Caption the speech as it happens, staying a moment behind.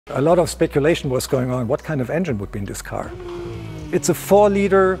A lot of speculation was going on what kind of engine would be in this car. It's a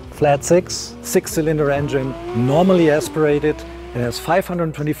 4-liter flat six-cylinder engine, normally aspirated. It has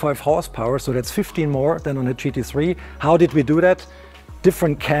 525 horsepower, so that's 15 more than on a GT3. How did we do that?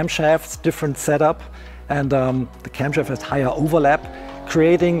 Different camshafts, different setup, and the camshaft has higher overlap,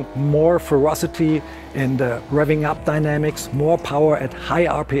 creating more ferocity in the revving up dynamics, more power at high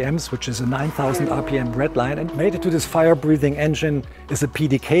RPMs, which is a 9,000 RPM red line. And made it to this fire-breathing engine is a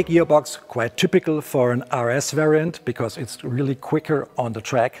PDK gearbox, quite typical for an RS variant because it's really quicker on the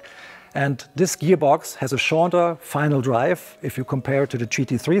track. And this gearbox has a shorter final drive if you compare it to the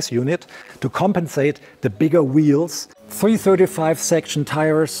GT3's unit to compensate the bigger wheels. 335 section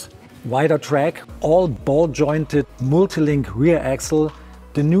tires, wider track, all ball-jointed multi-link rear axle,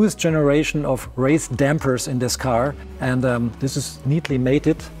 the newest generation of raised dampers in this car, and this is neatly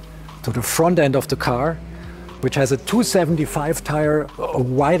mated to the front end of the car, which has a 275 tire, a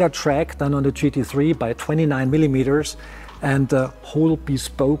wider track than on the GT3 by 29 millimeters, and whole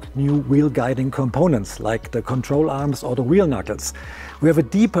bespoke new wheel guiding components like the control arms or the wheel knuckles. We have a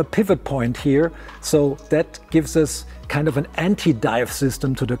deeper pivot point here, so that gives us kind of an anti-dive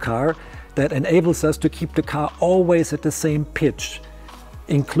system to the car that enables us to keep the car always at the same pitch,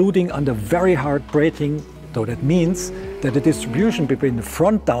 including under very hard braking, though that means that the distribution between the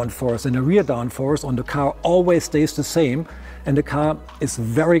front downforce and the rear downforce on the car always stays the same, and the car is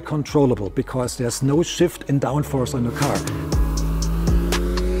very controllable because there's no shift in downforce on the car.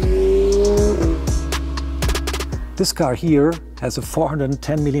 This car here has a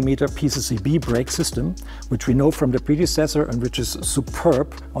 410mm PCCB brake system, which we know from the predecessor and which is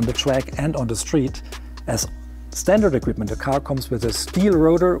superb on the track and on the street. As standard equipment, the car comes with a steel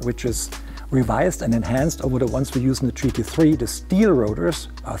rotor, which is revised and enhanced over the ones we use in the GT3. The steel rotors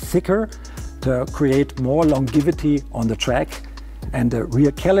are thicker to create more longevity on the track, and the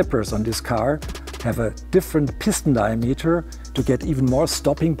rear calipers on this car have a different piston diameter to get even more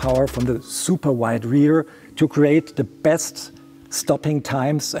stopping power from the super wide rear to create the best stopping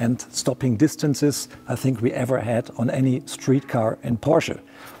times and stopping distances I think we ever had on any street car in Porsche.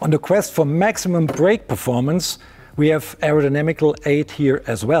 On the quest for maximum brake performance, we have aerodynamical aid here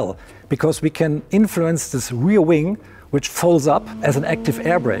as well, because we can influence this rear wing, which folds up as an active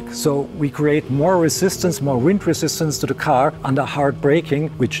air brake. So we create more resistance, more wind resistance to the car under hard braking,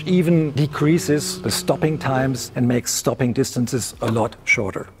 which even decreases the stopping times and makes stopping distances a lot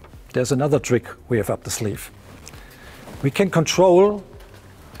shorter. There's another trick we have up the sleeve. We can control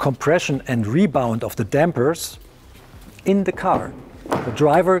compression and rebound of the dampers in the car. The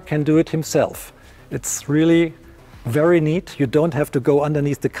driver can do it himself. It's really very neat. You don't have to go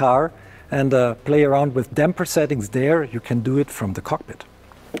underneath the car and play around with damper settings there. You can do it from the cockpit.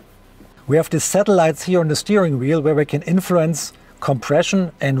 We have these satellites here on the steering wheel where we can influence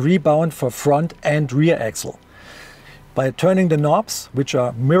compression and rebound for front and rear axle. By turning the knobs, which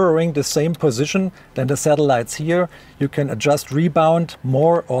are mirroring the same position than the satellites here, you can adjust rebound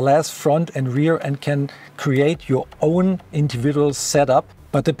more or less front and rear and can create your own individual setup.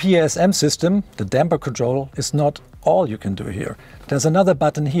 But the PASM system, the damper control, is not all you can do here. There's another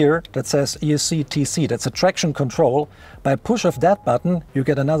button here that says ESC TC, that's a traction control. By push of that button, you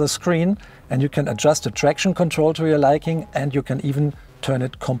get another screen and you can adjust the traction control to your liking, and you can even turn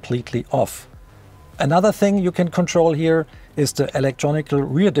it completely off. Another thing you can control here is the electronic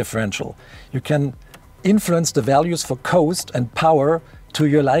rear differential. You can influence the values for coast and power to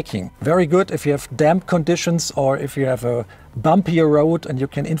your liking. Very good if you have damp conditions or if you have a bumpier road, and you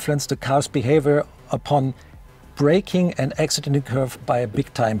can influence the car's behavior upon braking and exiting the curve by a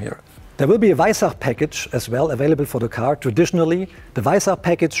big time here. There will be a Weissach package as well available for the car. Traditionally, the Weissach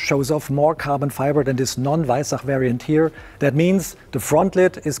package shows off more carbon fiber than this non-Weissach variant here. That means the front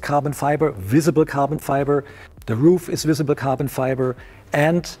lid is carbon fiber, visible carbon fiber, the roof is visible carbon fiber,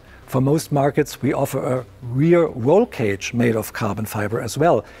 and for most markets we offer a rear roll cage made of carbon fiber as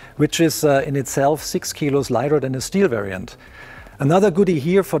well, which is in itself 6 kilos lighter than the steel variant. Another goodie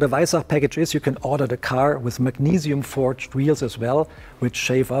here for the Weissach package is you can order the car with magnesium forged wheels as well, which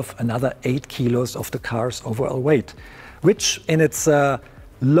shave off another 8 kilos of the car's overall weight, which in its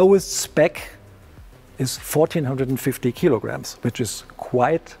lowest spec is 1450 kilograms, which is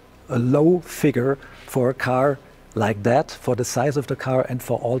quite a low figure for a car like that, for the size of the car and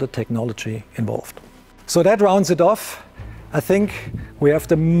for all the technology involved. So that rounds it off. I think we have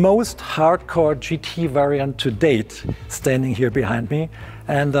the most hardcore GT variant to date standing here behind me.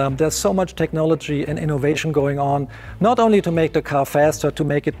 And there's so much technology and innovation going on, not only to make the car faster, to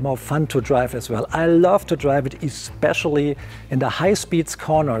make it more fun to drive as well. I love to drive it, especially in the high speeds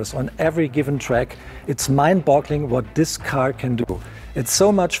corners on every given track. It's mind-boggling what this car can do. It's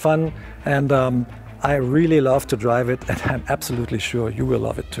so much fun, and I really love to drive it, and I'm absolutely sure you will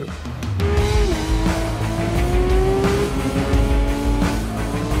love it too.